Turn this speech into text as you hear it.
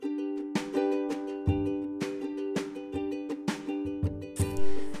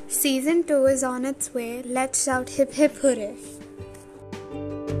Season 2 is on its way. Let's shout hip hip hooray!